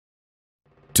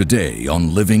Today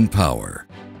on Living Power.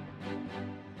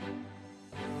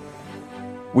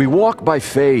 We walk by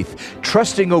faith,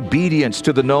 trusting obedience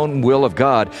to the known will of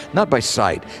God, not by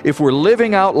sight. If we're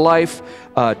living out life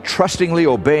trustingly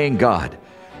obeying God,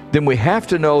 then we have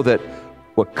to know that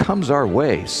what comes our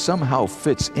way somehow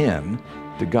fits in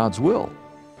to God's will.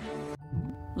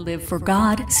 Live for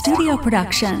God Studio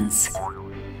Productions.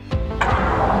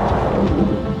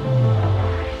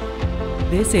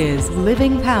 This is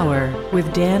Living Power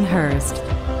with Dan Hurst.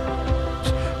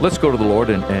 Let's go to the Lord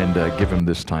and give Him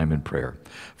this time in prayer.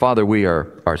 Father, we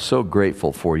are so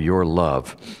grateful for your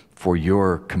love, for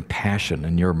your compassion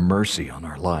and your mercy on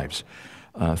our lives.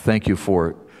 Thank you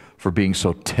for being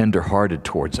so tender-hearted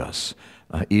towards us,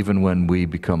 even when we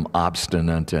become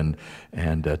obstinate and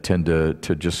tend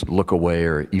to just look away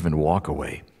or even walk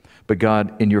away. But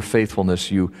God, in your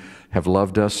faithfulness, you have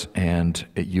loved us and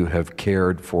you have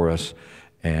cared for us,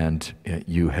 and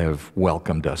you have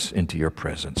welcomed us into your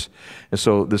presence. And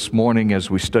so this morning, as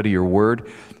we study your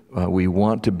word, we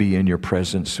want to be in your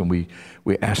presence, and we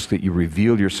ask that you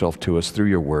reveal yourself to us through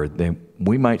your word, that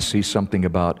we might see something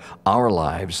about our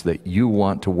lives that you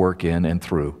want to work in and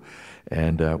through.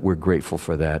 And we're grateful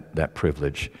for that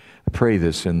privilege. I pray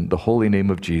this in the holy name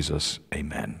of Jesus.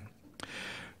 Amen.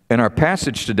 In our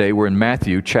passage today, we're in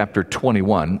Matthew chapter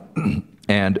 21,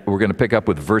 and we're going to pick up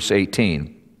with verse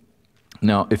 18.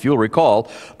 Now, if you'll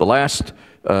recall, the last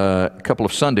couple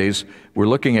of Sundays, we're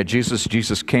looking at Jesus.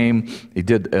 Jesus came, he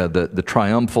did the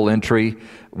triumphal entry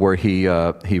where he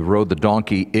rode the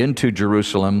donkey into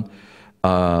Jerusalem,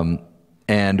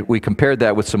 and we compared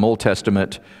that with some Old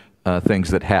Testament things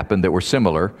that happened that were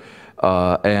similar.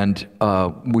 And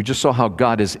we just saw how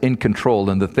God is in control,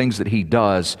 and the things that he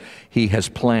does, he has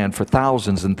planned for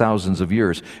thousands and thousands of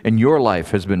years. And your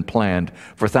life has been planned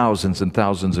for thousands and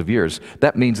thousands of years.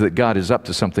 That means that God is up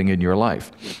to something in your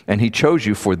life. And he chose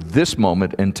you for this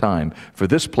moment in time, for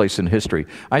this place in history.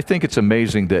 I think it's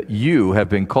amazing that you have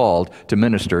been called to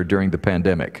minister during the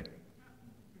pandemic.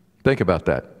 Think about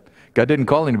that. God didn't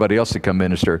call anybody else to come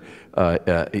minister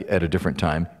at a different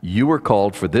time. You were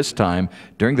called for this time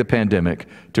during the pandemic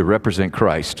to represent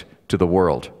Christ to the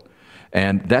world.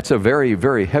 And that's a very,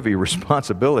 very heavy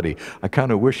responsibility. I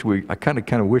kind of wish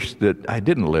that I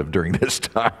didn't live during this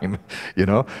time,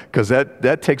 because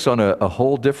that takes on a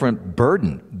whole different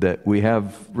burden that we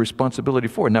have responsibility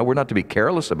for. Now, we're not to be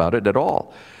careless about it at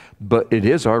all, but it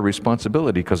is our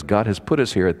responsibility because God has put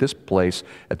us here at this place,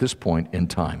 at this point in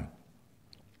time.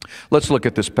 Let's look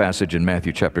at this passage in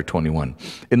Matthew chapter 21.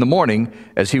 In the morning,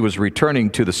 as he was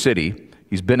returning to the city,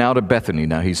 he's been out of Bethany.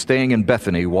 Now, he's staying in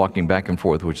Bethany, walking back and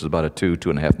forth, which is about a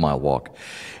 2.5 mile walk.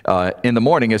 In the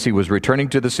morning, as he was returning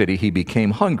to the city, he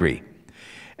became hungry.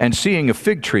 And seeing a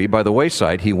fig tree by the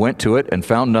wayside, he went to it and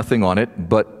found nothing on it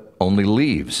but only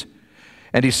leaves.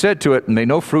 And he said to it, "May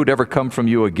no fruit ever come from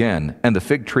you again." And the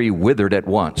fig tree withered at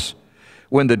once.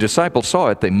 When the disciples saw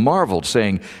it, they marveled,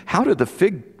 saying, "How did the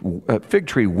fig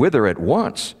tree wither at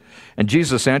once?" And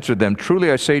Jesus answered them, "Truly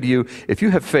I say to you, if you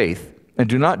have faith and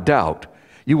do not doubt,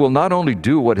 you will not only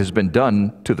do what has been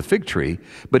done to the fig tree,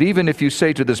 but even if you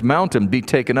say to this mountain, 'Be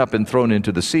taken up and thrown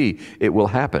into the sea,' it will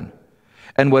happen.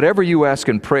 And whatever you ask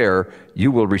in prayer,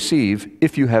 you will receive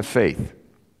if you have faith."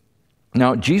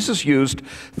 Now, Jesus used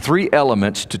three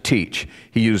elements to teach.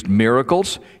 He used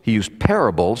miracles, he used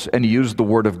parables, and he used the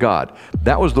Word of God.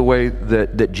 That was the way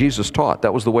that Jesus taught.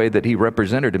 That was the way that he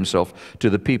represented himself to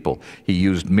the people. He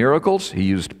used miracles, he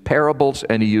used parables,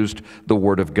 and he used the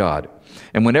Word of God.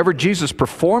 And whenever Jesus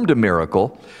performed a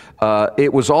miracle,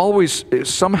 it was always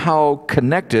somehow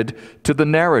connected to the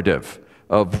narrative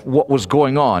of what was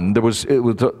going on.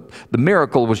 The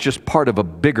miracle was just part of a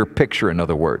bigger picture, in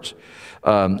other words.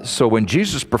 So when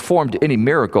Jesus performed any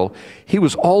miracle, he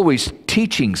was always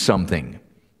teaching something.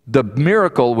 The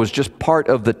miracle was just part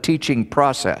of the teaching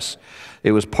process.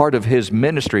 It was part of his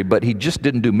ministry, but he just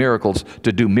didn't do miracles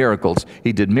to do miracles.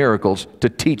 He did miracles to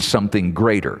teach something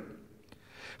greater.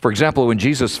 For example, when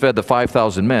Jesus fed the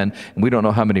 5,000 men, and we don't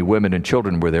know how many women and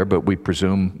children were there, but we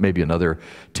presume maybe another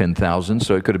 10,000,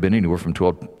 so it could have been anywhere from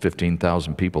 12,000 to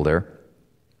 15,000 people there.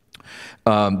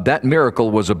 That miracle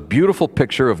was a beautiful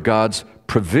picture of God's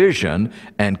provision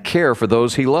and care for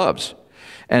those he loves.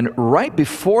 And right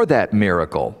before that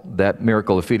miracle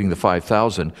of feeding the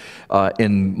 5,000,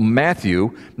 in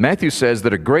Matthew says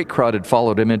that a great crowd had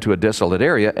followed him into a desolate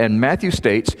area, and Matthew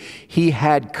states he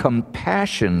had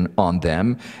compassion on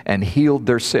them and healed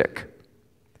their sick.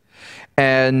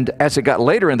 And as it got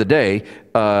later in the day,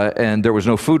 and there was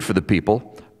no food for the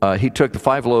people, he took the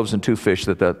 5 loaves and 2 fish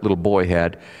that little boy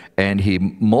had, and he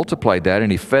multiplied that,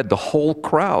 and he fed the whole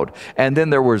crowd. And then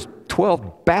there was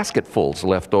 12 basketfuls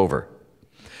left over.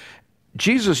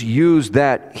 Jesus used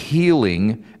that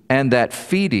healing and that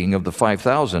feeding of the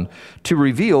 5,000 to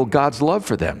reveal God's love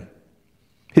for them,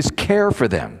 His care for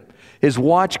them, His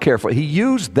watch care for them. He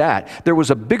used that. There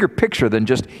was a bigger picture than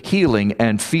just healing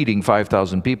and feeding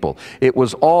 5,000 people. It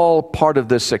was all part of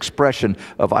this expression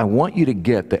of, I want you to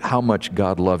get that how much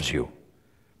God loves you.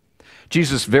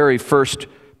 Jesus' very first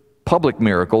public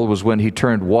miracle was when He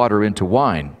turned water into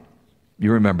wine.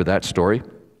 You remember that story.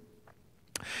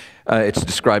 It's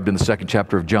described in the 2nd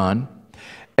chapter of John.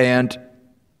 And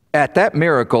at that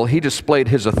miracle, He displayed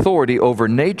His authority over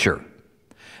nature.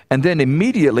 And then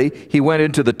immediately, He went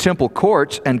into the temple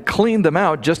courts and cleaned them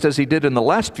out, just as He did in the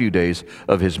last few days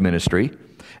of His ministry.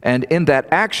 And in that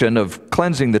action of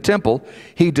cleansing the temple,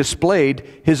 He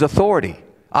displayed His authority.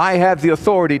 I have the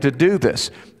authority to do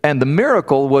this. And the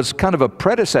miracle was kind of a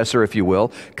predecessor, if you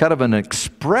will, kind of an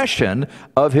expression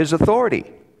of His authority.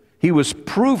 He was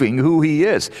proving who He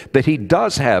is, that He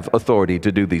does have authority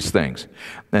to do these things.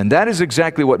 And that is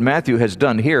exactly what Matthew has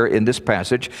done here in this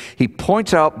passage. He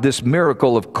points out this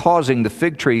miracle of causing the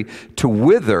fig tree to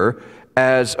wither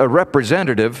as a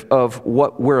representative of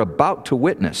what we're about to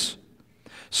witness.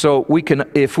 So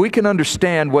if we can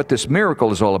understand what this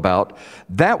miracle is all about,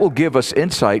 that will give us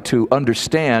insight to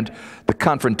understand the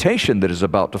confrontation that is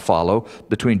about to follow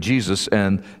between Jesus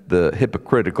and the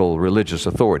hypocritical religious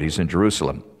authorities in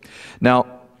Jerusalem.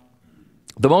 Now,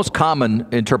 the most common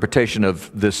interpretation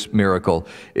of this miracle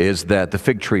is that the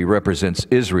fig tree represents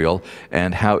Israel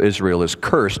and how Israel is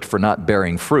cursed for not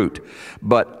bearing fruit.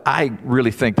 But I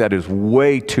really think that is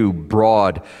way too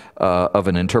broad of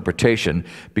an interpretation,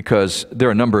 because there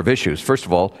are a number of issues. First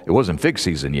of all, it wasn't fig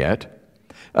season yet.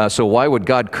 So why would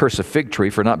God curse a fig tree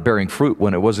for not bearing fruit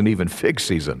when it wasn't even fig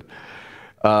season?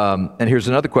 And here's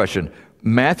another question.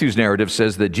 Matthew's narrative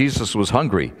says that Jesus was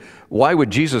hungry. Why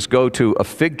would Jesus go to a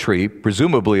fig tree,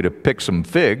 presumably to pick some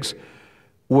figs,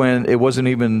 when they weren't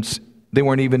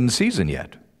even in season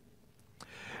yet?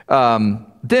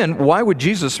 Then why would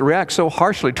Jesus react so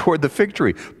harshly toward the fig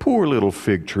tree? Poor little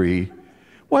fig tree.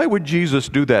 Why would Jesus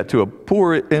do that to a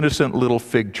poor, innocent little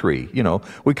fig tree? You know,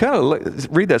 we kind of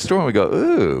read that story and we go,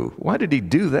 ooh, why did He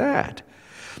do that?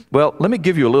 Well, let me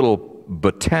give you a little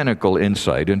botanical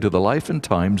insight into the life and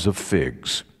times of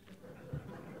figs.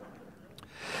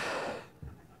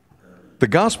 The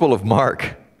Gospel of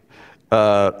Mark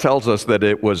tells us that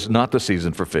it was not the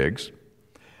season for figs,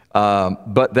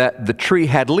 but that the tree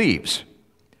had leaves.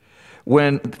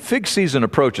 When fig season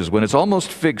approaches, when it's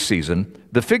almost fig season,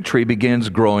 the fig tree begins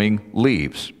growing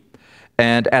leaves.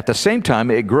 And at the same time,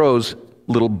 it grows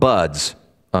little buds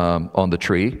on the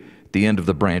tree, the end of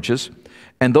the branches.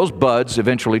 And those buds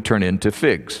eventually turn into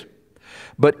figs.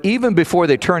 But even before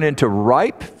they turn into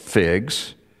ripe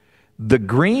figs, the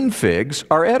green figs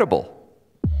are edible.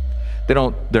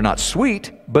 They're not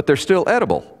sweet, but they're still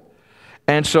edible.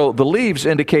 And so the leaves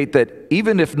indicate that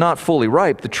even if not fully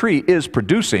ripe, the tree is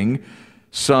producing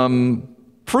some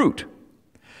fruit.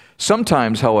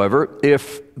 Sometimes, however,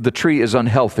 if the tree is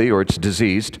unhealthy or it's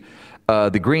diseased,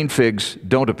 the green figs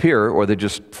don't appear, or they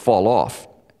just fall off,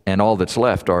 and all that's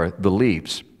left are the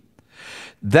leaves.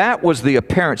 That was the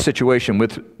apparent situation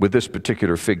with this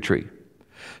particular fig tree.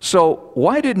 So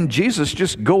why didn't Jesus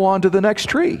just go on to the next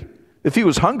tree? If He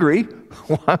was hungry,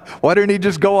 why didn't He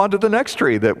just go on to the next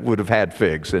tree that would have had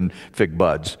figs and fig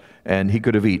buds, and He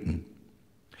could have eaten?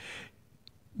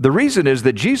 The reason is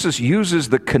that Jesus uses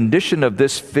the condition of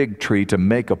this fig tree to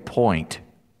make a point.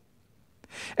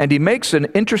 And He makes an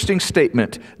interesting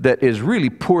statement that is really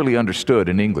poorly understood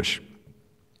in English.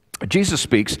 Jesus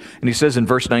speaks, and He says in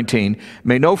verse 19,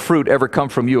 "May no fruit ever come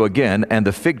from you again," and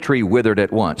the fig tree withered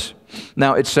at once.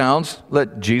 Now, it sounds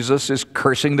that Jesus is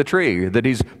cursing the tree, that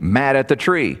He's mad at the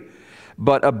tree.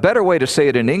 But a better way to say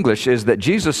it in English is that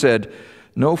Jesus said,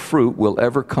 "No fruit will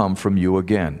ever come from you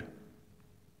again."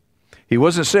 He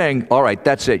wasn't saying, all right,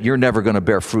 that's it, you're never going to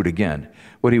bear fruit again.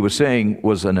 What He was saying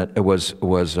was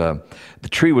the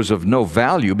tree was of no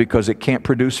value because it can't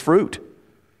produce fruit.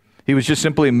 He was just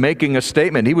simply making a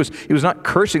statement. He was not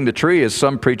cursing the tree, as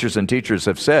some preachers and teachers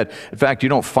have said. In fact, you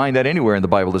don't find that anywhere in the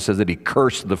Bible that says that He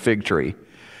cursed the fig tree.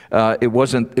 It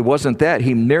wasn't that.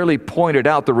 He merely pointed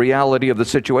out the reality of the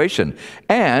situation.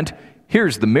 And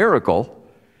here's the miracle.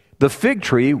 The fig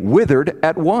tree withered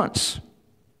at once.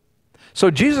 So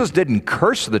Jesus didn't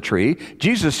curse the tree.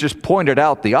 Jesus just pointed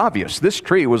out the obvious. This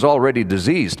tree was already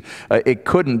diseased. It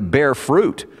couldn't bear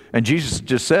fruit. And Jesus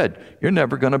just said, you're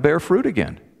never going to bear fruit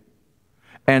again.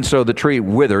 And so the tree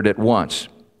withered at once.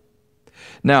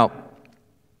 Now,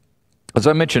 as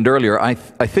I mentioned earlier, I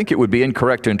think it would be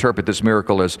incorrect to interpret this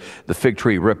miracle as the fig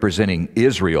tree representing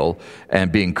Israel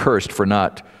and being cursed for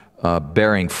not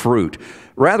bearing fruit.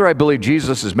 Rather, I believe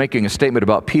Jesus is making a statement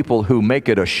about people who make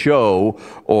it a show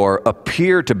or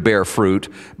appear to bear fruit,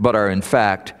 but are in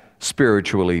fact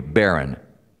spiritually barren.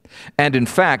 And in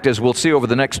fact, as we'll see over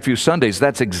the next few Sundays,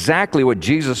 that's exactly what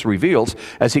Jesus reveals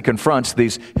as he confronts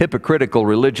these hypocritical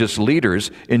religious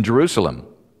leaders in Jerusalem.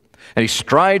 And he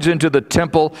strides into the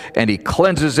temple and he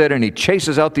cleanses it and he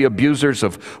chases out the abusers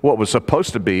of what was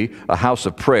supposed to be a house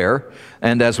of prayer.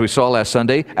 And as we saw last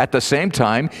Sunday, at the same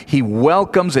time, he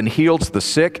welcomes and heals the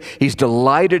sick. He's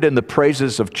delighted in the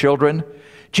praises of children.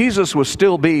 Jesus was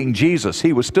still being Jesus.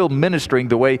 He was still ministering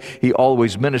the way he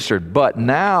always ministered. But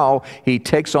now he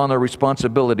takes on the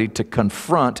responsibility to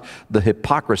confront the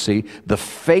hypocrisy, the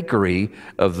fakery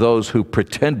of those who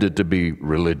pretended to be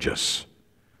religious.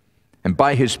 And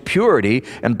by his purity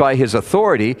and by his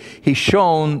authority, he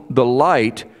shone the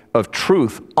light of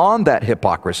truth on that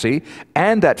hypocrisy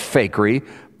and that fakery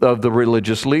of the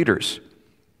religious leaders.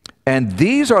 And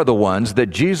these are the ones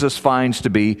that Jesus finds to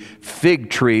be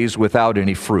fig trees without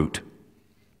any fruit,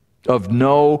 of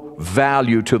no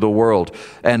value to the world,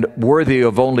 and worthy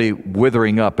of only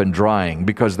withering up and drying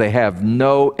because they have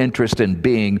no interest in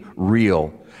being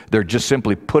real. They're just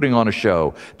simply putting on a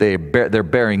show. They're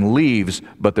bearing leaves,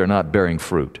 but they're not bearing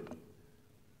fruit.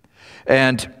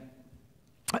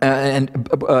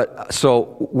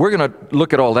 So we're going to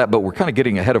look at all that, but we're kind of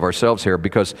getting ahead of ourselves here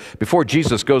because before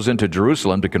Jesus goes into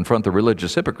Jerusalem to confront the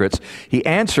religious hypocrites, he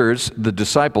answers the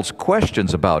disciples'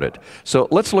 questions about it. So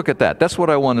let's look at that. That's what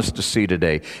I want us to see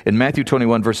today. In Matthew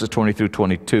 21, verses 20 through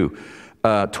 22.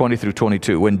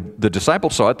 When the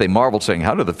disciples saw it, they marveled, saying,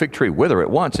 "How did the fig tree wither at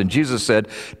once?" And Jesus said,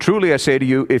 "Truly I say to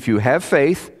you, if you have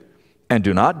faith and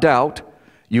do not doubt,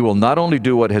 you will not only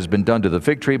do what has been done to the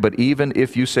fig tree, but even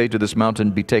if you say to this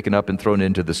mountain, be taken up and thrown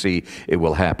into the sea, it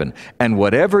will happen. And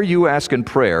whatever you ask in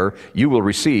prayer, you will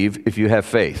receive if you have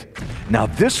faith." Now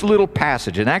this little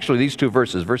passage, and actually these two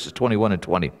verses, verses 21 and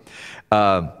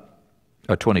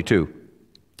 22,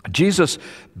 Jesus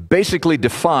basically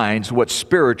defines what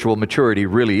spiritual maturity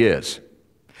really is.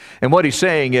 And what he's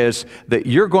saying is that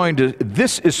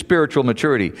this is spiritual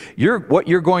maturity. What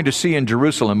you're going to see in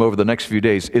Jerusalem over the next few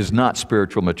days is not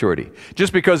spiritual maturity.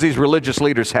 Just because these religious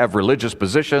leaders have religious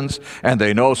positions and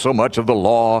they know so much of the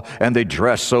law and they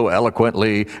dress so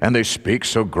eloquently and they speak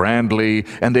so grandly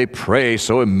and they pray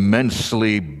so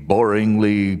immensely,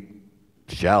 boringly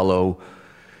shallow.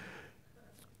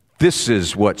 This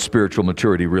is what spiritual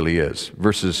maturity really is,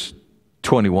 verses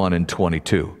 21 and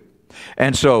 22.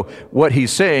 And so what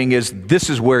he's saying is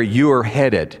this is where you're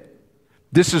headed.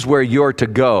 This is where you're to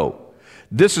go.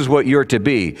 This is what you're to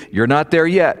be. You're not there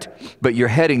yet, but you're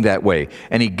heading that way.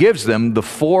 And he gives them the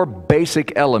 4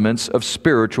 basic elements of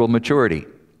spiritual maturity.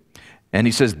 And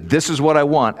he says, this is what I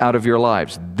want out of your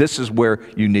lives. This is where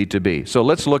you need to be. So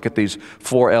let's look at these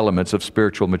 4 elements of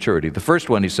spiritual maturity. The first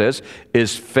one, he says,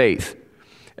 is faith.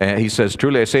 And he says,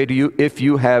 truly I say to you, if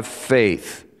you have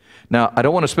faith. Now, I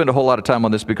don't want to spend a whole lot of time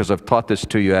on this because I've taught this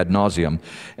to you ad nauseum,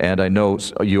 and I know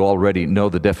you already know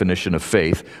the definition of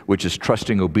faith, which is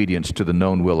trusting obedience to the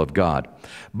known will of God.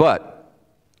 But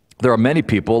there are many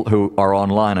people who are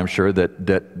online, I'm sure, that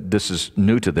this is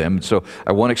new to them, so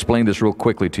I want to explain this real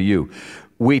quickly to you.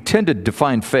 We tend to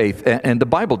define faith, and the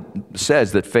Bible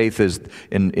says that faith is,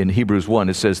 in Hebrews 1,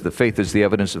 it says that faith is the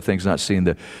evidence of things not seen,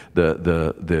 what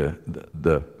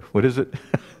is it?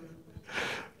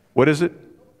 What is it?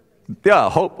 Yeah,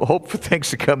 hope for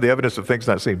things to come, the evidence of things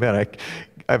not seen. Man,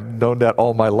 I've known that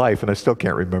all my life, and I still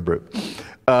can't remember it.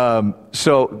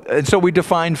 So we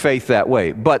define faith that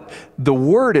way. But the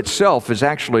word itself is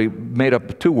actually made up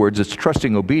of 2 words. It's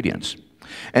trusting obedience.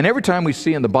 And every time we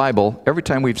see in the Bible, every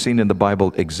time we've seen in the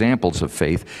Bible examples of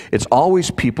faith, it's always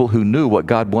people who knew what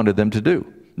God wanted them to do.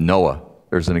 Noah,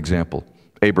 there's an example.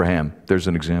 Abraham, there's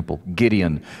an example.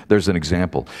 Gideon, there's an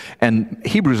example. And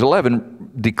Hebrews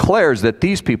 11 declares that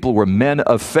these people were men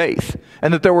of faith,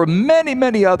 and that there were many,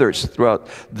 many others throughout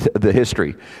the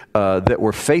history that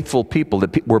were faithful people,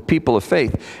 that were people of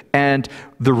faith. And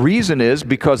the reason is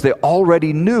because they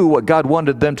already knew what God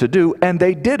wanted them to do, and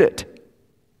they did it.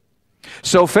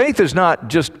 So faith is not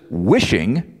just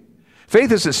wishing.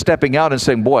 Faith isn't stepping out and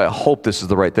saying, boy, I hope this is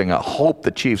the right thing. I hope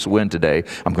the Chiefs win today.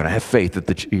 I'm going to have faith that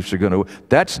the Chiefs are going to win.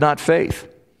 That's not faith.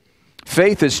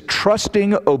 Faith is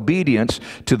trusting obedience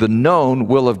to the known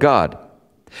will of God.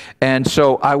 And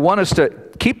so I want us to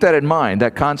keep that in mind,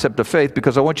 that concept of faith,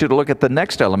 because I want you to look at the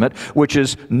next element, which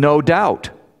is no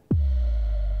doubt.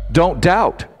 Don't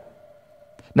doubt.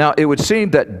 Now, it would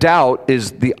seem that doubt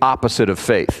is the opposite of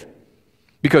faith.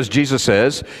 Because Jesus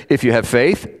says, if you have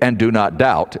faith and do not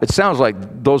doubt. It sounds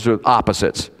like those are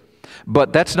opposites.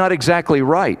 But that's not exactly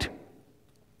right.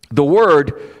 The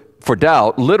word for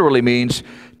doubt literally means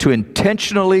to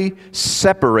intentionally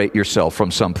separate yourself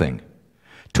from something.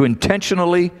 To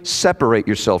intentionally separate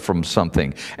yourself from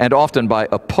something, and often by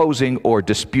opposing or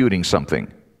disputing something.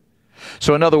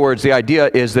 So in other words, the idea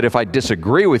is that if I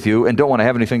disagree with you and don't want to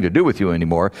have anything to do with you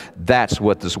anymore, that's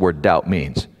what this word doubt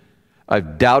means.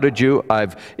 I've doubted you.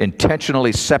 I've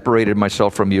intentionally separated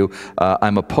myself from you.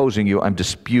 I'm opposing you. I'm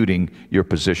disputing your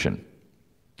position.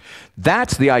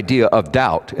 That's the idea of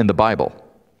doubt in the Bible.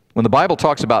 When the Bible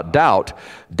talks about doubt,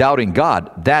 doubting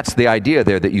God, that's the idea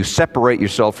there, that you separate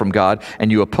yourself from God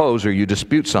and you oppose or you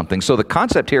dispute something. So the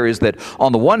concept here is that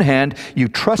on the one hand, you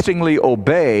trustingly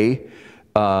obey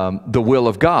the will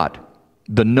of God,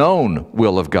 the known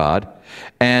will of God.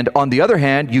 And on the other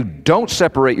hand, you don't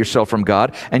separate yourself from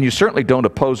God, and you certainly don't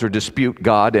oppose or dispute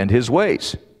God and His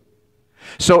ways.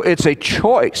 So it's a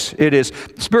choice.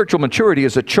 Spiritual maturity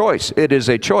is a choice. It is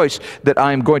a choice that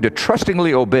I am going to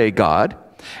trustingly obey God,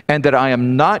 and that I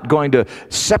am not going to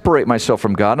separate myself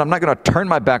from God. I'm not going to turn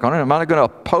my back on it. I'm not going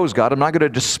to oppose God. I'm not going to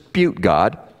dispute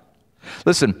God.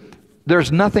 Listen,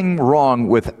 there's nothing wrong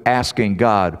with asking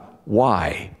God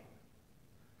why.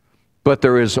 But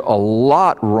there is a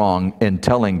lot wrong in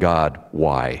telling God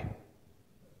why.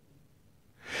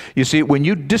 You see, when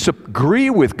you disagree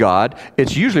with God,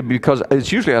 it's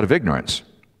usually out of ignorance.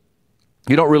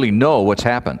 You don't really know what's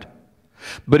happened.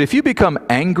 But if you become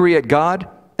angry at God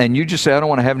and you just say, I don't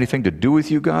want to have anything to do with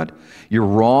you, God, you're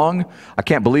wrong. I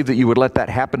can't believe that you would let that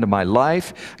happen to my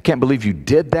life. I can't believe you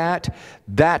did that.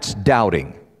 That's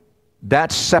doubting.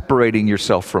 That's separating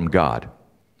yourself from God.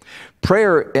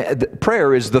 Prayer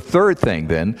is the third thing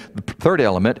then, the third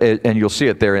element, and you'll see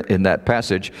it there in that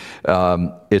passage.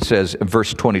 It says in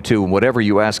verse 22, whatever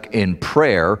you ask in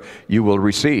prayer, you will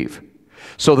receive.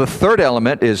 So the third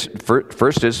element is,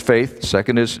 first is faith,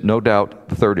 second is no doubt,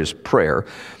 the third is prayer.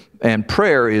 And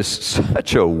prayer is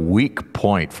such a weak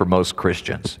point for most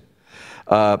Christians.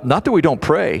 Not that we don't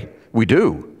pray, we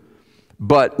do.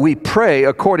 But we pray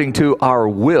according to our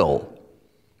will,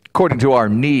 according to our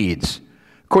needs,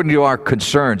 according to our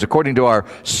concerns, according to our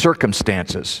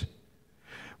circumstances.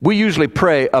 We usually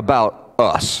pray about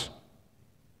us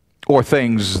or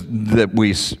things that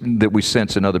we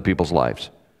sense in other people's lives.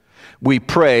 We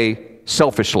pray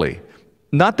selfishly.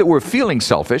 Not that we're feeling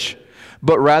selfish,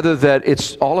 but rather that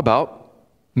it's all about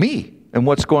me and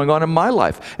what's going on in my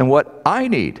life and what I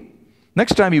need.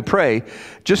 Next time you pray,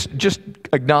 just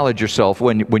acknowledge yourself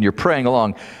when you're praying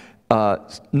along.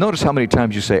 Notice how many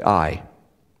times you say I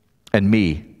and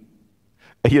me.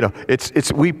 You know,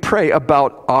 we pray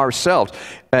about ourselves,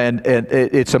 and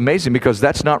it's amazing because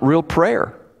that's not real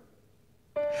prayer.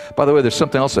 By the way, there's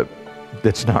something else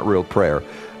that's not real prayer.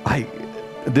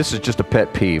 This is just a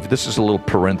pet peeve. This is a little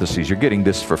parenthesis. You're getting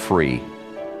this for free.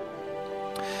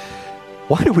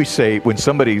 Why do we say when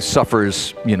somebody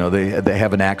suffers, you know, they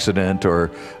have an accident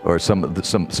or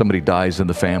somebody dies in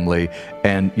the family,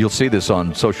 and you'll see this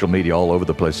on social media all over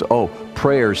the place. Oh,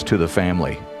 prayers to the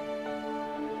family.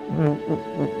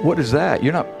 What is that?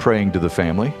 You're not praying to the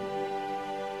family.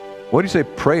 Why do you say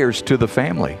prayers to the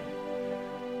family?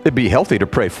 It'd be healthy to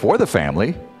pray for the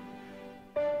family,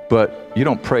 but you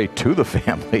don't pray to the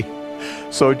family.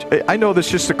 So I know this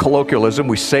is just a colloquialism.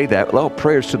 We say that, oh,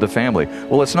 prayers to the family.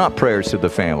 Well, it's not prayers to the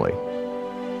family,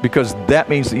 because that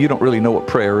means that you don't really know what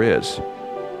prayer is.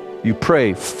 You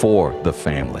pray for the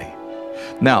family.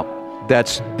 Now,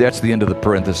 that's the end of the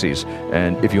parentheses.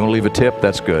 And if you want to leave a tip,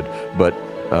 that's good. But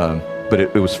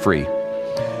it was free.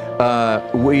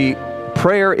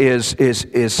 Prayer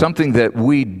is something that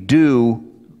we do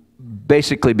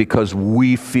basically because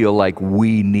we feel like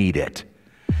we need it.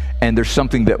 And there's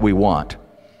something that we want.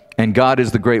 And God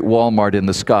is the great Walmart in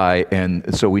the sky,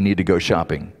 and so we need to go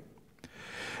shopping.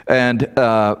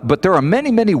 But there are many,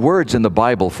 many words in the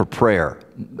Bible for prayer.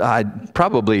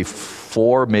 Probably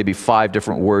 4, maybe 5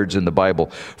 different words in the Bible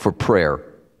for prayer.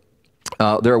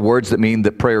 There are words that mean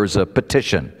that prayer is a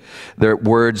petition. There are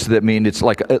words that mean it's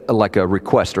like a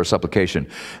request or a supplication.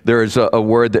 There is a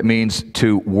word that means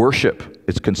to worship.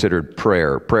 It's considered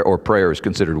prayer. Prayer is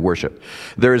considered worship.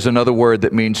 There is another word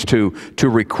that means to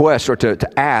request or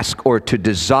to ask or to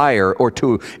desire or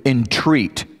to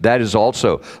entreat. That is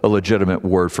also a legitimate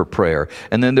word for prayer.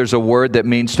 And then there's a word that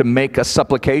means to make a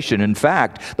supplication. In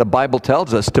fact, the Bible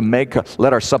tells us to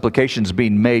let our supplications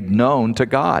be made known to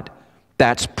God.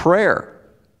 That's prayer.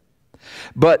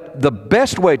 But the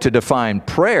best way to define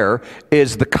prayer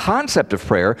is the concept of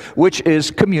prayer, which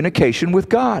is communication with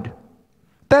God.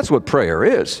 That's what prayer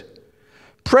is.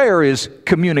 Prayer is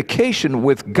communication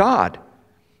with God.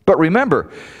 But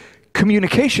remember,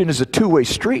 communication is a two-way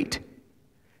street.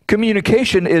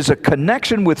 Communication is a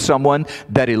connection with someone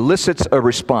that elicits a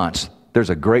response. There's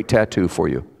a great tattoo for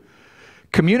you.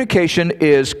 Communication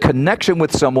is connection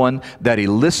with someone that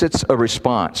elicits a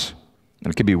response.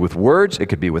 And it could be with words, it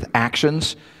could be with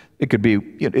actions, it could be,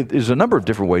 there's a number of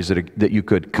different ways that you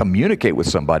could communicate with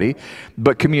somebody,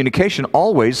 but communication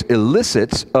always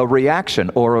elicits a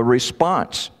reaction or a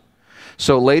response.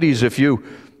 So ladies, if you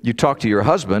talk to your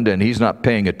husband and he's not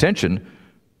paying attention,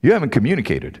 you haven't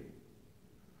communicated.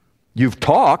 You've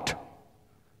talked,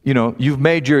 you've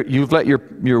let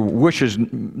your wishes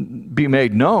be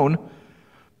made known,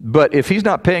 but if he's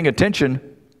not paying attention,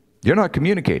 you're not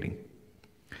communicating.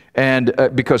 And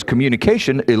because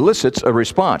communication elicits a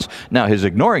response. Now, his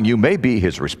ignoring you may be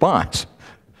his response.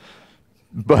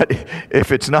 But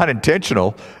if it's not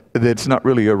intentional, it's not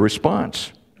really a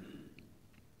response.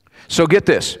 So get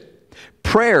this.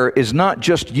 Prayer is not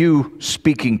just you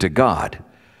speaking to God,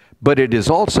 but it is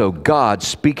also God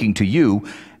speaking to you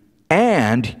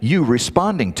and you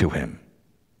responding to Him.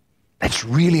 That's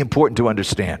really important to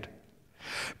understand.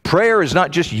 Prayer is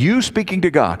not just you speaking to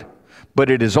God,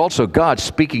 but it is also God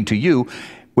speaking to you.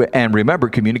 And remember,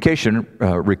 communication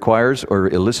requires or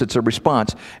elicits a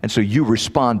response, and so you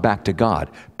respond back to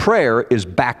God. Prayer is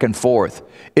back and forth.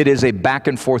 It is a back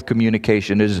and forth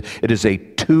communication. It is a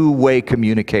two-way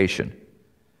communication.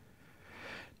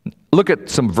 Look at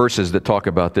some verses that talk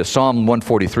about this. Psalm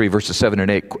 143, verses 7 and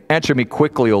 8. Answer me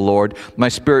quickly, O Lord. My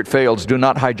spirit fails. Do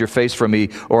not hide your face from me,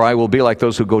 or I will be like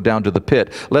those who go down to the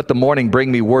pit. Let the morning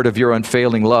bring me word of your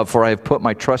unfailing love, for I have put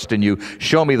my trust in you.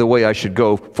 Show me the way I should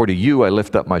go, for to you I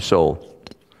lift up my soul.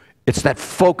 It's that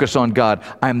focus on God.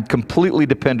 I'm completely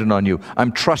dependent on you.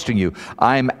 I'm trusting you.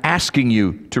 I'm asking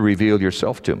you to reveal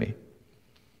yourself to me.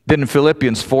 Then in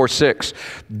Philippians 4:6,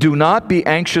 do not be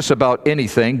anxious about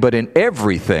anything, but in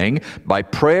everything, by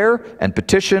prayer and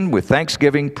petition with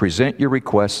thanksgiving, present your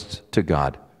requests to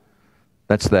God.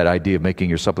 That's that idea of making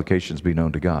your supplications be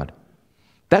known to God.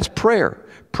 That's prayer.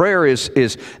 Prayer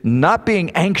is not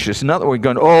being anxious. Not that we're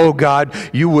going, oh God,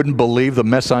 you wouldn't believe the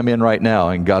mess I'm in right now.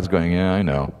 And God's going, yeah, I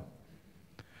know.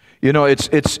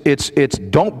 It's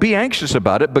don't be anxious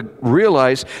about it, but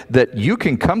realize that you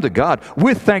can come to God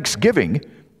with thanksgiving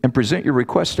and present your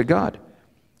requests to God.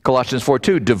 Colossians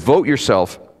 4:2, devote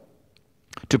yourself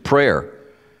to prayer,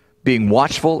 being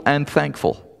watchful and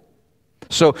thankful.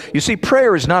 So, you see,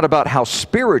 prayer is not about how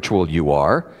spiritual you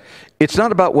are. It's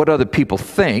not about what other people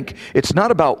think. It's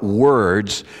not about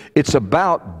words. It's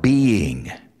about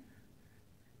being.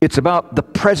 It's about the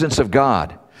presence of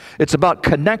God. It's about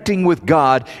connecting with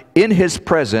God in His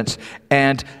presence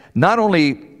and not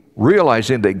only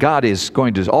realizing that God is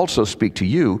going to also speak to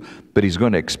you, but He's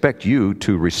going to expect you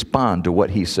to respond to what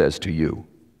He says to you.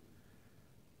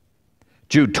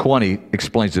 Jude 20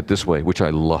 explains it this way, which I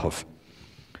love.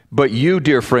 But you,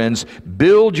 dear friends,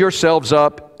 build yourselves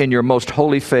up in your most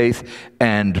holy faith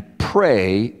and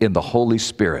pray in the Holy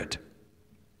Spirit.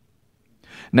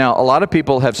 Now, a lot of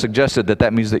people have suggested that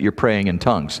that means that you're praying in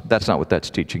tongues. That's not what that's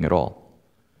teaching at all.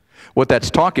 What that's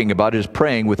talking about is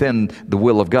praying within the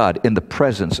will of God, in the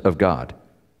presence of God.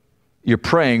 You're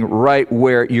praying right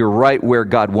where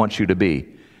God wants you to be.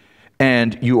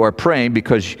 And you are praying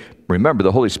because, remember,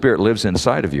 the Holy Spirit lives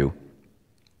inside of you.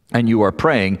 And you are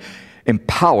praying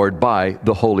empowered by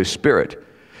the Holy Spirit.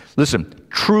 Listen,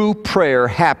 true prayer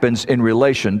happens in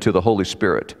relation to the Holy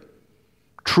Spirit.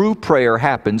 True prayer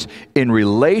happens in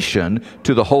relation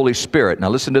to the Holy Spirit. Now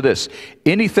listen to this.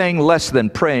 Anything less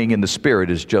than praying in the Spirit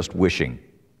is just wishing.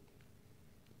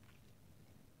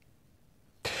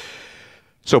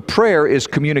 So prayer is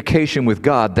communication with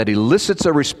God that elicits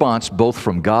a response both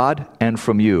from God and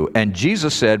from you. And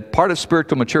Jesus said part of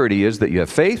spiritual maturity is that you have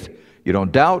faith, you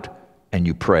don't doubt, and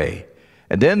you pray.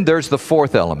 And then there's the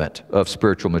fourth element of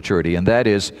spiritual maturity, and that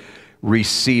is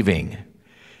receiving.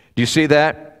 Do you see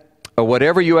that?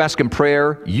 Whatever you ask in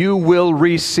prayer, you will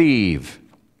receive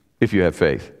if you have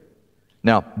faith.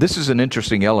 Now, this is an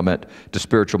interesting element to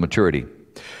spiritual maturity.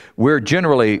 We're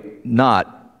generally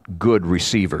not good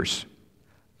receivers,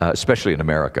 especially in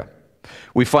America.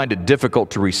 We find it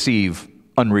difficult to receive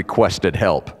unrequested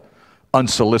help,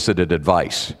 unsolicited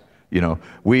advice.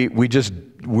 We're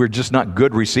just not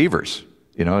good receivers.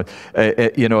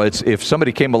 It's if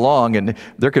somebody came along and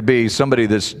there could be somebody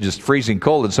that's just freezing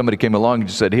cold and somebody came along and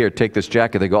just said, here, take this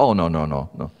jacket. They go, oh,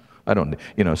 no, I don't,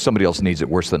 somebody else needs it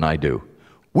worse than I do.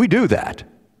 We do that.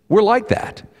 We're like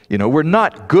that. We're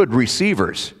not good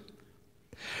receivers.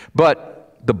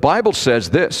 But the Bible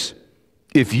says this,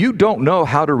 if you don't know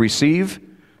how to receive,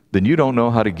 then you don't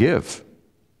know how to give.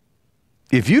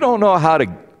 If you don't know how to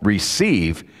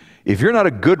receive, if you're not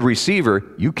a good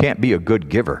receiver, you can't be a good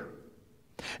giver.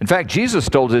 In fact, Jesus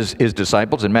told his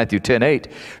disciples in Matthew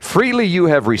 10:8, freely you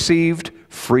have received,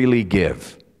 freely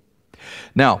give.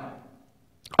 Now,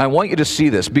 I want you to see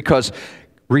this because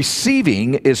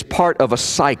receiving is part of a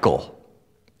cycle.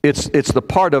 It's the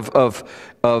part of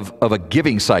a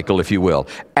giving cycle, if you will.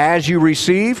 As you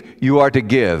receive, you are to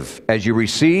give. As you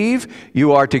receive,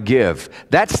 you are to give.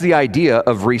 That's the idea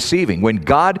of receiving. When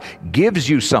God gives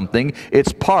you something,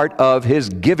 it's part of His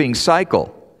giving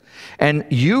cycle. And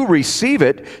you receive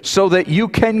it so that you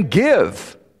can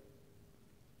give.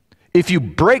 If you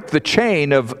break the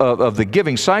chain of the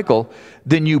giving cycle,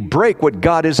 then you break what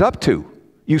God is up to.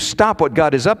 You stop what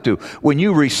God is up to. When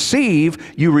you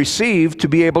receive to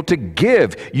be able to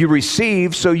give. You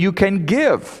receive so you can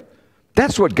give.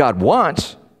 That's what God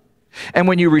wants. And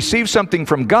when you receive something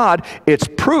from God, it's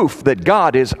proof that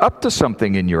God is up to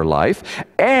something in your life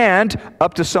and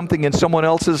up to something in someone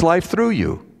else's life through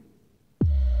you.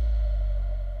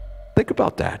 Think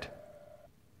about that.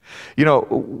 You know,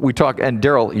 we talk, and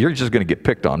Daryl, you're just going to get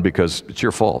picked on because it's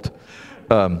your fault.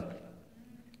 But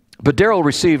Daryl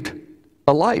received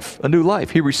a new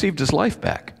life. He received his life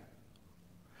back.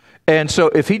 And so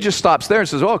if he just stops there and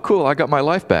says, oh, cool, I got my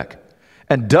life back,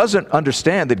 and doesn't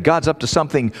understand that God's up to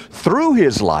something through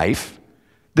his life,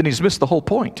 then he's missed the whole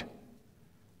point.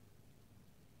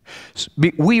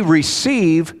 We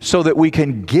receive so that we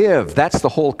can give. That's the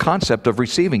whole concept of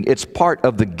receiving. It's part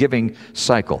of the giving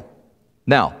cycle.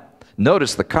 Now,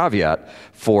 notice the caveat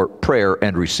for prayer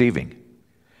and receiving.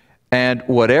 And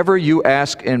whatever you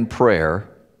ask in prayer,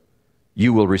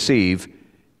 you will receive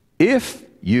if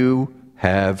you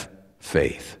have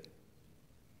faith.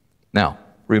 Now,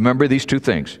 remember these two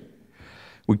things.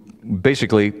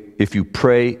 Basically, if you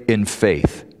pray in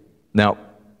faith. Now,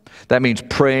 that means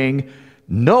praying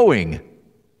knowing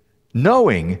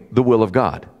the will of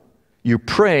God. You're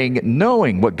praying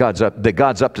knowing that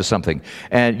God's up to something.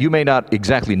 And you may not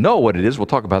exactly know what it is. We'll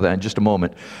talk about that in just a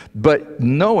moment. But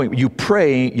knowing, you're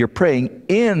praying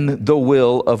in the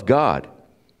will of God.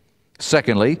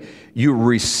 Secondly, you're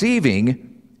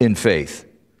receiving in faith.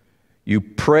 You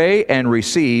pray and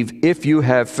receive if you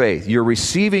have faith. You're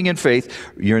receiving in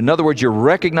faith. In other words, you're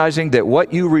recognizing that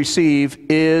what you receive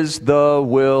is the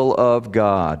will of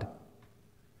God.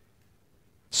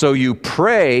 So you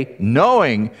pray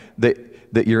knowing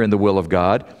that you're in the will of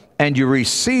God, and you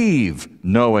receive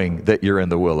knowing that you're in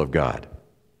the will of God.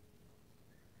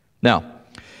 Now,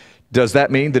 does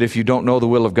that mean that if you don't know the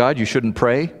will of God, you shouldn't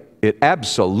pray? It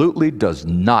absolutely does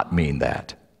not mean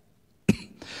that.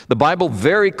 The Bible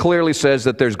very clearly says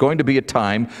that there's going to be a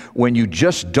time when you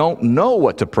just don't know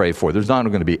what to pray for. There's not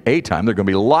going to be a time. There are going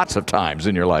to be lots of times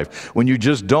in your life when you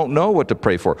just don't know what to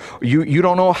pray for. You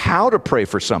don't know how to pray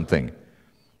for something.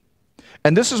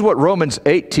 And this is what Romans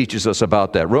 8 teaches us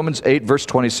about that. Romans 8, verse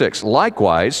 26.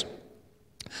 Likewise,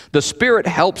 the Spirit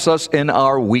helps us in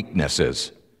our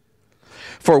weaknesses.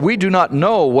 For we do not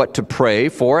know what to pray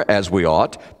for as we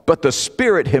ought, but the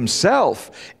Spirit Himself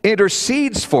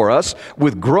intercedes for us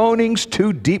with groanings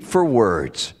too deep for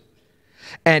words.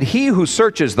 And He who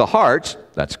searches the hearts,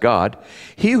 that's God,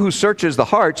 He who searches the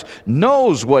hearts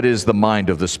knows what is the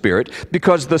mind of the Spirit,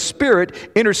 because the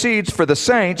Spirit intercedes for the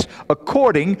saints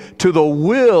according to the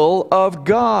will of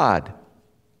God.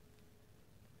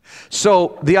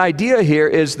 So the idea here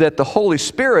is that the Holy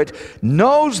Spirit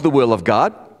knows the will of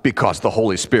God, because the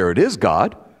Holy Spirit is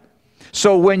God.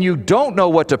 So when you don't know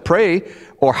what to pray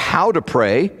or how to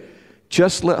pray,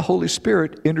 just let Holy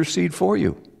Spirit intercede for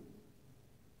you.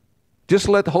 Just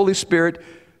let the Holy Spirit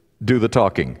do the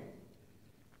talking.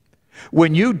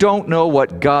 When you don't know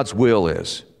what God's will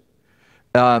is,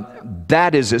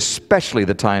 that is especially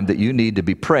the time that you need to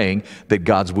be praying that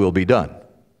God's will be done.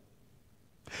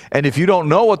 And if you don't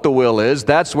know what the will is,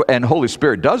 and Holy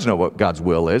Spirit does know what God's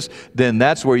will is, then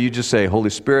that's where you just say, Holy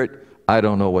Spirit, I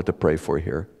don't know what to pray for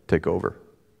here. Take over.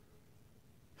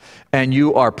 And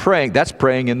you are praying, that's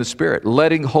praying in the Spirit,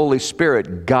 letting Holy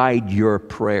Spirit guide your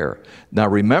prayer. Now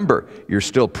remember, you're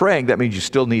still praying, that means you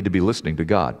still need to be listening to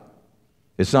God.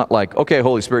 It's not like, okay,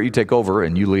 Holy Spirit, you take over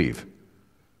and you leave.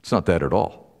 It's not that at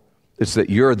all. It's that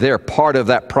you're there, part of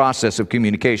that process of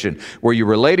communication, where you're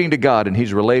relating to God and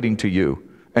He's relating to you,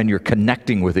 and you're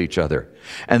connecting with each other.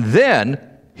 And then,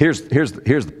 here's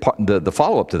the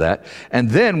follow-up to that, and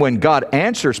then when God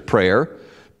answers prayer,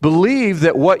 believe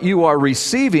that what you are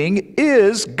receiving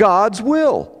is God's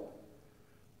will.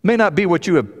 May not be what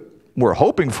you were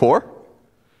hoping for.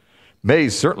 May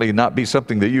certainly not be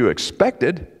something that you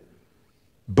expected.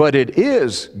 But it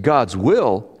is God's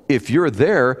will if you're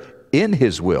there in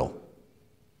His will.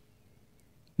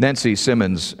 Nancy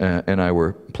Simmons and I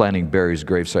were planning Barry's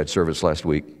graveside service last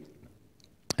week.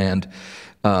 And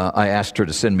I asked her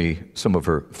to send me some of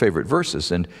her favorite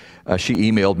verses, and she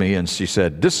emailed me and she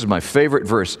said, this is my favorite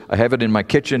verse. I have it in my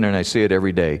kitchen and I see it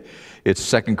every day. It's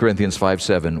 2 Corinthians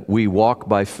 5:7. We walk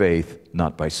by faith,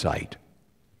 not by sight.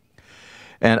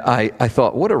 And I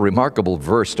thought, what a remarkable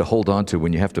verse to hold on to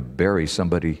when you have to bury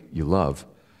somebody you love.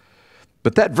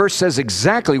 But that verse says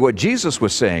exactly what Jesus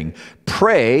was saying.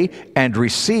 Pray and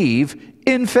receive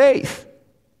in faith.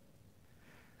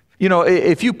 You know,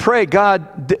 if you pray,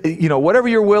 God, you know, whatever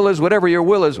your will is,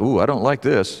 ooh, I don't like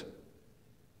this.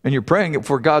 And you're praying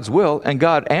for God's will, and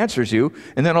God answers you,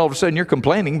 and then all of a sudden you're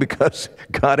complaining because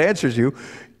God answers you.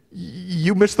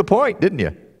 You missed the point, didn't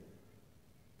you?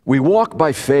 We walk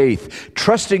by faith,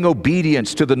 trusting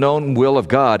obedience to the known will of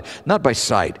God, not by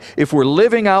sight. If we're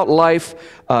living out life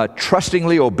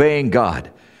trustingly obeying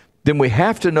God, then we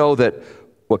have to know that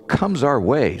what comes our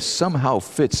way somehow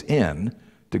fits in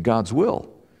to God's will.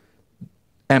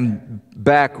 And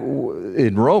back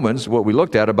in Romans, what we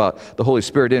looked at about the Holy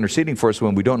Spirit interceding for us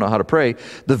when we don't know how to pray,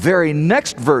 the very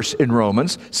next verse in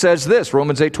Romans says this,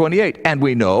 Romans 8:28, and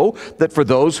we know that for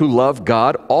those who love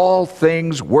God, all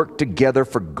things work together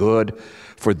for good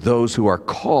for those who are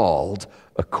called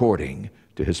according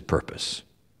to His purpose.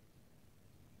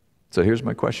 So here's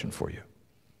my question for you.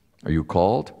 Are you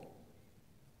called?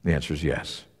 The answer is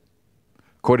yes.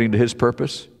 According to His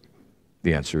purpose?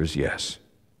 The answer is yes.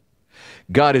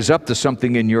 God is up to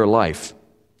something in your life.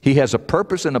 He has a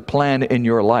purpose and a plan in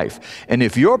your life. And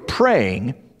if you're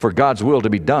praying for God's will to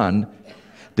be done,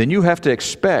 then you have to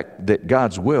expect that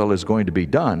God's will is going to be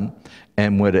done,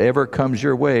 and whatever comes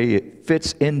your way, it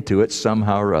fits into it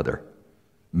somehow or other.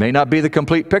 May not be the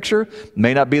complete picture,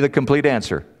 may not be the complete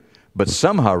answer, but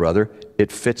somehow or other,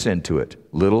 it fits into it,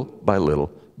 little by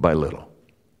little by little.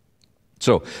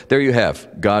 So there you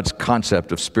have God's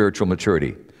concept of spiritual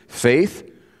maturity. Faith,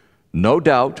 no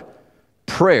doubt,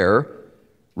 prayer,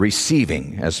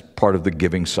 receiving as part of the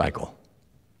giving cycle.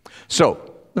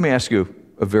 So, let me ask you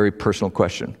a very personal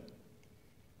question.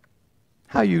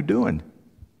 How are you doing?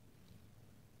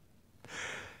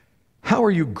 How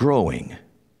are you growing?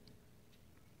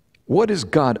 What is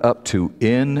God up to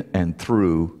in and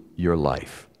through your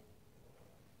life?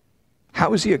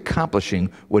 How is He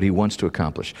accomplishing what He wants to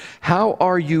accomplish? How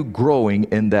are you growing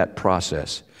in that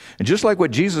process? And just like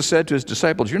what Jesus said to His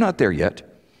disciples, you're not there yet.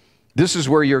 This is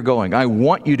where you're going. I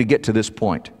want you to get to this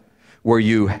point where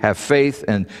you have faith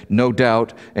and no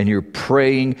doubt, and you're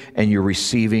praying and you're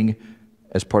receiving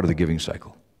as part of the giving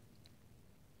cycle.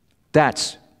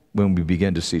 That's when we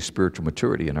begin to see spiritual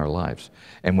maturity in our lives,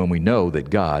 and when we know that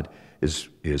God is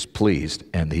pleased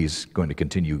and He's going to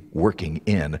continue working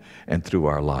in and through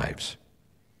our lives.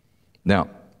 Now,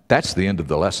 that's the end of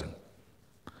the lesson.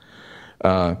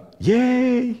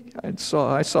 Yay! I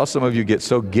saw some of you get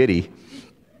so giddy.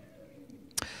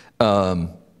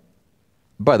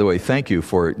 By the way, thank you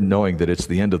for knowing that it's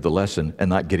the end of the lesson and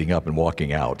not getting up and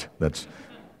walking out.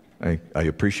 I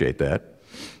appreciate that.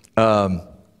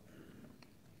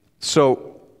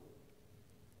 So,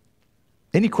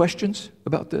 any questions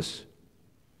about this?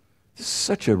 This is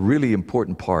such a really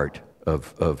important part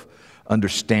of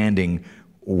understanding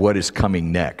what is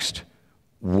coming next,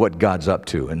 what God's up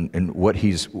to, and what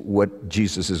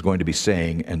Jesus is going to be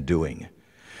saying and doing.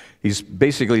 He's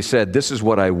basically said, this is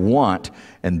what I want,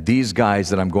 and these guys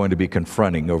that I'm going to be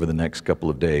confronting over the next couple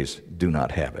of days do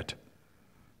not have it.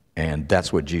 And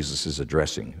that's what Jesus is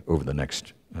addressing over the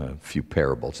next few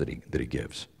parables that he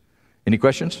gives. Any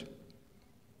questions?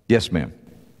 Yes, ma'am.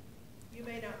 You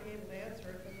may not be able to answer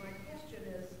it, but my question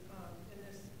is, in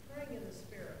this praying in the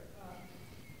Spirit,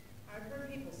 I've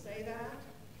heard people say that.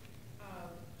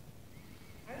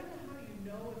 I don't know how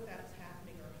you know if that's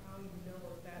happening or how you know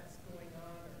if that's going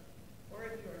on or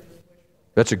if you're just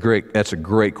wishful. That's a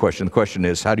great question. The question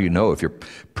is, how do you know if you're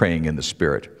praying in the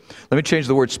Spirit? Let me change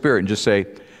the word Spirit and just say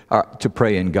to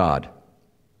pray in God.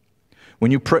 When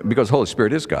you pray, because the Holy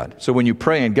Spirit is God. So when you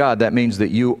pray in God, that means that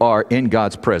you are in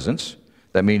God's presence.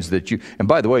 That means that and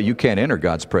by the way, you can't enter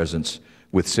God's presence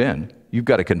with sin. You've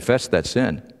got to confess that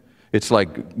sin. It's like,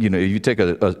 you take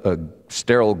a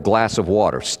sterile glass of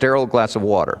water.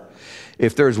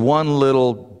 If there's one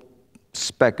little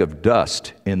speck of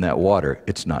dust in that water,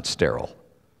 it's not sterile.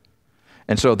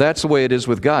 And so that's the way it is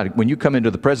with God. When you come into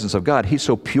the presence of God, He's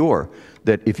so pure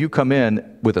that if you come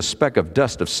in with a speck of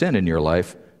dust of sin in your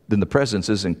life, then the presence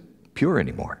isn't pure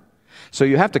anymore. So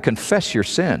you have to confess your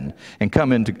sin and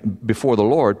come before the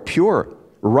Lord pure,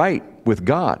 right with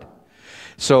God.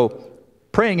 So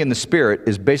praying in the Spirit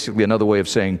is basically another way of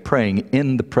saying praying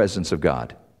in the presence of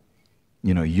God.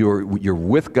 You're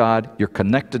with God, you're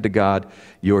connected to God,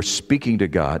 you're speaking to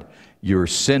God, Your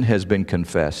sin has been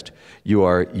confessed.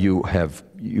 You're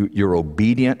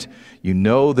obedient. You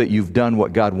know that you've done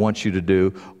what God wants you to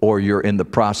do, or you're in the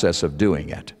process of doing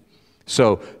it.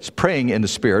 So praying in the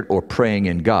Spirit or praying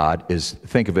in God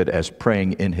think of it as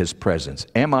praying in His presence.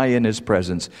 Am I in His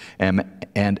presence? And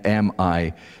am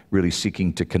I really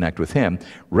seeking to connect with Him?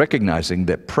 Recognizing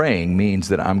that praying means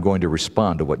that I'm going to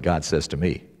respond to what God says to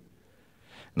me.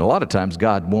 And a lot of times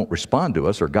God won't respond to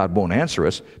us, or God won't answer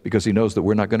us, because He knows that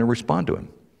we're not going to respond to Him.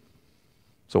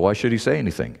 So why should He say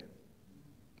anything?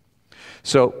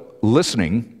 So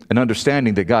listening and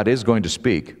understanding that God is going to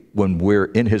speak when we're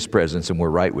in His presence and we're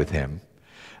right with Him,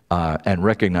 and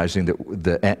recognizing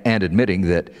and admitting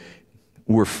that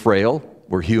we're frail,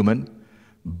 we're human,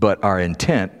 but our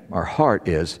intent, our heart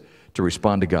is to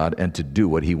respond to God and to do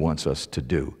what He wants us to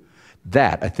do.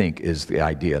 That, I think, is the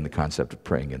idea and the concept of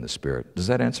praying in the Spirit. Does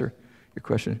that answer your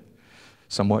question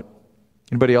somewhat?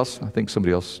 Anybody else? I think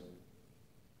somebody else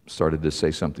started to say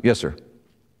something. Yes, sir.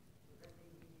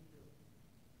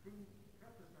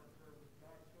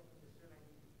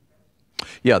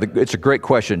 Yeah, it's a great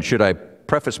question. Should I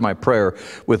preface my prayer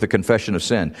with a confession of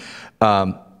sin?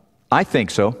 I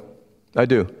think so. I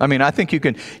do. I mean, I think you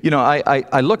can,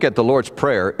 I look at the Lord's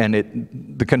Prayer,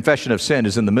 and the confession of sin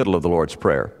is in the middle of the Lord's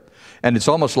Prayer. And it's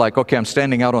almost like, okay, I'm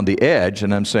standing out on the edge,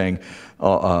 and I'm saying,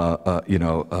 Our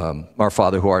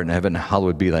Father who art in heaven,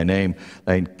 hallowed be thy name.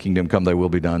 Thy kingdom come, thy will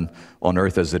be done on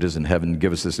earth as it is in heaven.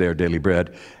 Give us this day our daily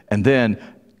bread. And then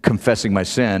confessing my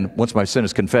sin. Once my sin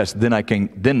is confessed,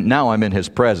 then now I'm in His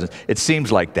presence. It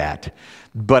seems like that.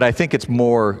 But I think it's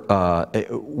more,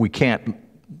 we can't,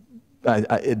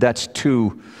 that's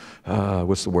too,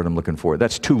 what's the word I'm looking for?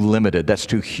 That's too limited. That's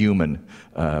too human.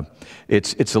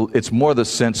 It's more the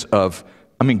sense of,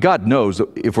 God knows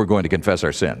if we're going to confess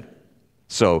our sin.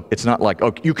 So it's not like,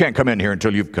 oh, you can't come in here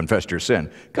until you've confessed your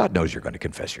sin. God knows you're going to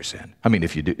confess your sin.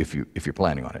 If you're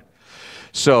planning on it.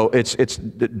 So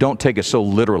don't take it so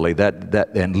literally that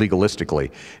and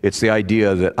legalistically. It's the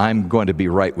idea that I'm going to be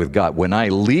right with God. When I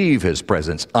leave His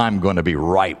presence, I'm going to be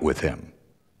right with Him.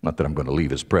 Not that I'm going to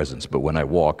leave His presence, but when I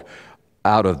walk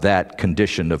out of that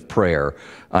condition of prayer,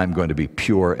 I'm going to be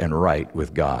pure and right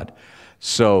with God.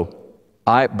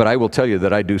 But I will tell you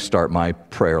that I do start my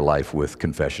prayer life with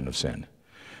confession of sin.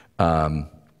 And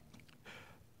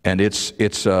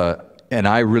and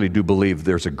I really do believe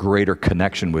there's a greater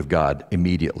connection with God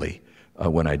immediately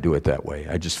when I do it that way.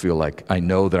 I just feel like I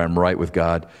know that I'm right with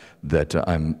God,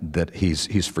 that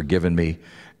He's forgiven me,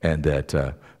 and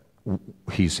that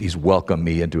He's welcomed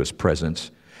me into His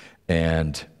presence,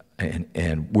 and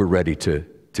we're ready to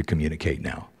communicate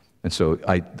now. And so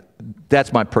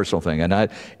that's my personal thing.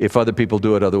 And if other people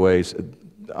do it other ways,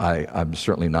 I'm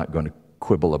certainly not going to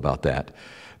quibble about that.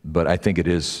 But I think it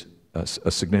is a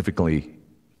significantly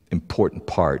important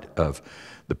part of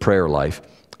the prayer life.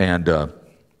 And there's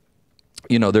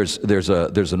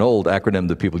an old acronym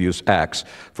that people use, ACTS,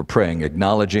 for praying: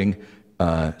 acknowledging,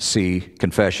 C,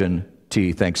 confession,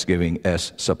 T, thanksgiving,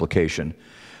 S, supplication,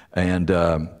 and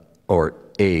or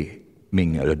A,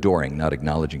 meaning adoring, not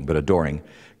acknowledging, but adoring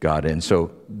God. And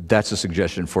so that's a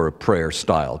suggestion for a prayer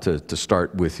style, to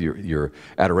start with your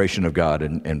adoration of God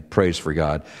and praise for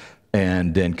God,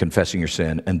 and then confessing your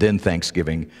sin, and then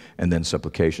thanksgiving, and then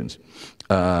supplications.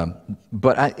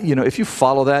 But if you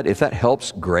follow that, if that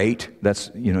helps, great.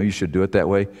 That's, you should do it that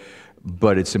way.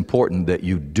 But it's important that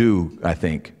you do, I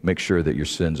think, make sure that your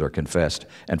sins are confessed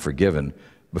and forgiven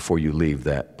before you leave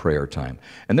that prayer time.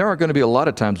 And there are going to be a lot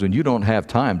of times when you don't have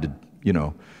time to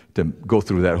go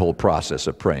through that whole process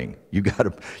of praying.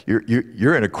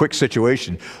 You're in a quick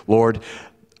situation. Lord,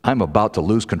 I'm about to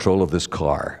lose control of this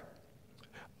car.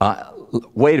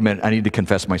 Wait a minute, I need to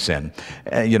confess my sin.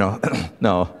 No,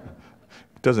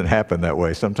 it doesn't happen that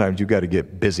way. Sometimes you got to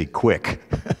get busy quick.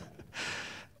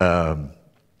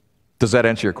 Does that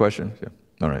answer your question? Yeah.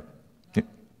 All right.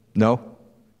 No?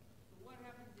 What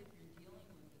happens if you're dealing with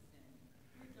the sin?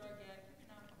 You're a drug addict, you're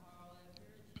an alcoholic,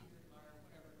 you're a cheater, liar,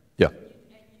 whatever. Yeah.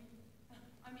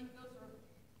 Those are...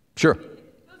 Sure.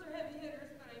 Those are heavy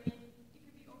hitters, but you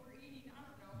could be overeating, I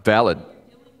don't know. Valid. You're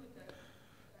dealing with the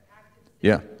active sin.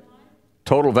 Yeah.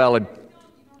 Total valid.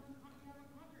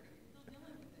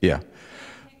 Yeah.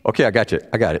 Okay, I got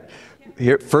it.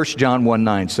 Here, 1 John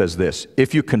 1:9 says this: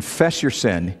 if you confess your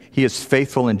sin, He is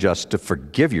faithful and just to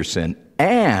forgive your sin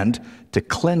and to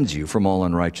cleanse you from all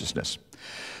unrighteousness.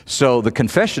 So the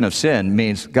confession of sin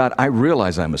means, God, I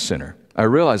realize I'm a sinner. I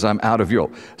realize I'm out of your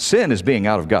will. Sin is being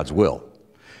out of God's will.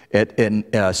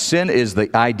 Sin is the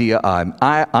idea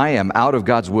I am out of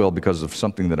God's will because of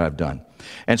something that I've done.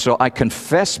 And so I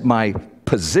confess my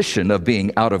position of being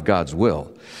out of God's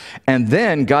will. And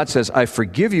then God says, I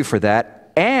forgive you for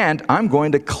that, and I'm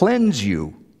going to cleanse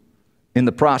you in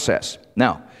the process.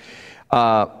 Now,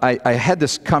 I had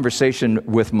this conversation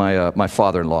with my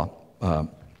father-in-law,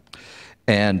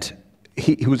 and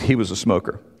he was a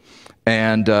smoker.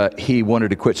 And he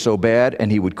wanted to quit so bad,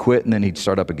 and he would quit, and then he'd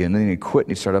start up again, and then he'd quit,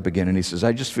 and he'd start up again. And he says,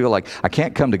 I just feel like I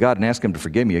can't come to God and ask him to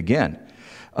forgive me again,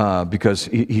 because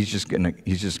you're just going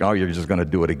to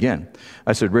do it again.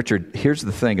 I said, Richard, here's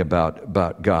the thing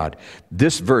about God.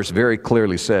 This verse very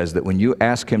clearly says that when you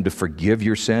ask him to forgive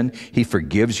your sin, he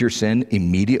forgives your sin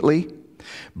immediately,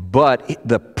 but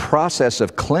the process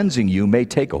of cleansing you may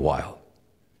take a while.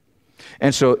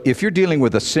 And so if you're dealing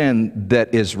with a sin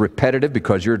that is repetitive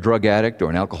because you're a drug addict or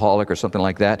an alcoholic or something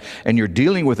like that, and you're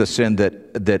dealing with a sin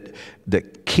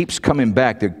that keeps coming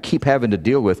back, that keep having to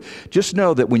deal with, just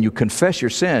know that when you confess your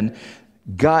sin,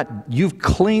 God, you've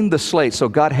cleaned the slate. So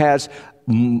God has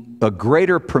a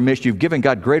greater permission, you've given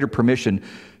God greater permission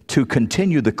to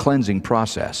continue the cleansing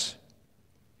process.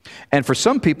 And for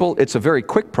some people, it's a very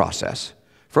quick process.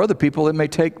 For other people, it may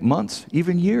take months,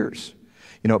 even years.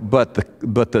 But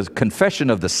the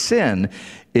confession of the sin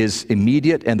is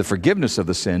immediate, and the forgiveness of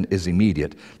the sin is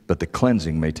immediate, but the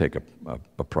cleansing may take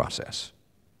a process.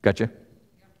 Gotcha?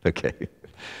 Okay.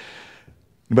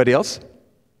 Anybody else?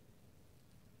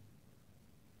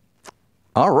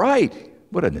 All right.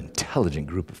 What an intelligent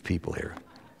group of people here.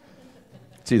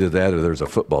 It's either that or there's a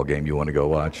football game you want to go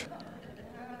watch.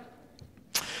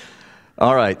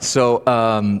 All right, so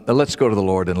let's go to the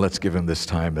Lord and let's give him this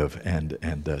time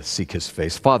and seek his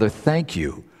face. Father, thank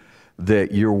you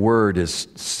that your word it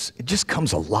just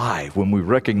comes alive when we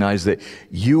recognize that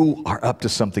you are up to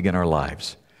something in our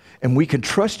lives. And we can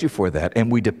trust you for that,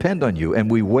 and we depend on you, and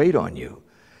we wait on you.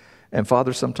 And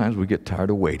Father, sometimes we get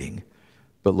tired of waiting,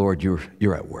 but Lord,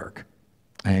 you're at work.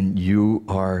 And you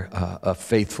are a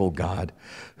faithful God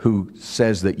who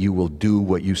says that you will do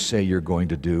what you say you're going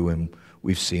to do, and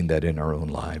we've seen that in our own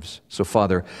lives. So,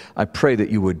 Father, I pray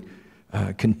that you would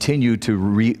continue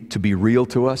to be real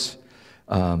to us,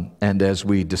 and as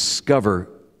we discover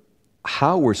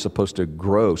how we're supposed to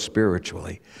grow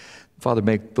spiritually, Father,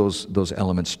 make those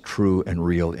elements true and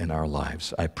real in our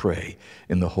lives. I pray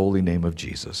in the holy name of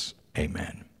Jesus.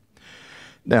 Amen.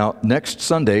 Now, next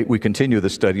Sunday, we continue the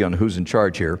study on who's in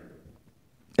charge here.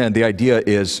 And the idea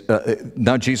is,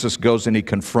 now Jesus goes and he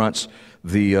confronts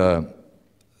the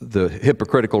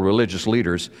hypocritical religious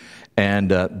leaders,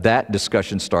 and that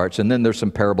discussion starts, and then there's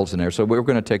some parables in there. So we're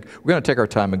going to take our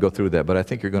time and go through that, but I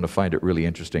think you're going to find it really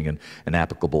interesting and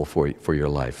applicable for your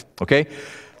life. Okay?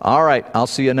 All right, I'll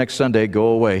see you next Sunday. Go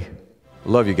away.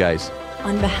 Love you guys.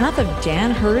 On behalf of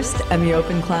Dan Hurst and the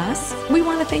Open Class, we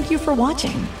want to thank you for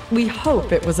watching. We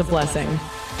hope it was a blessing.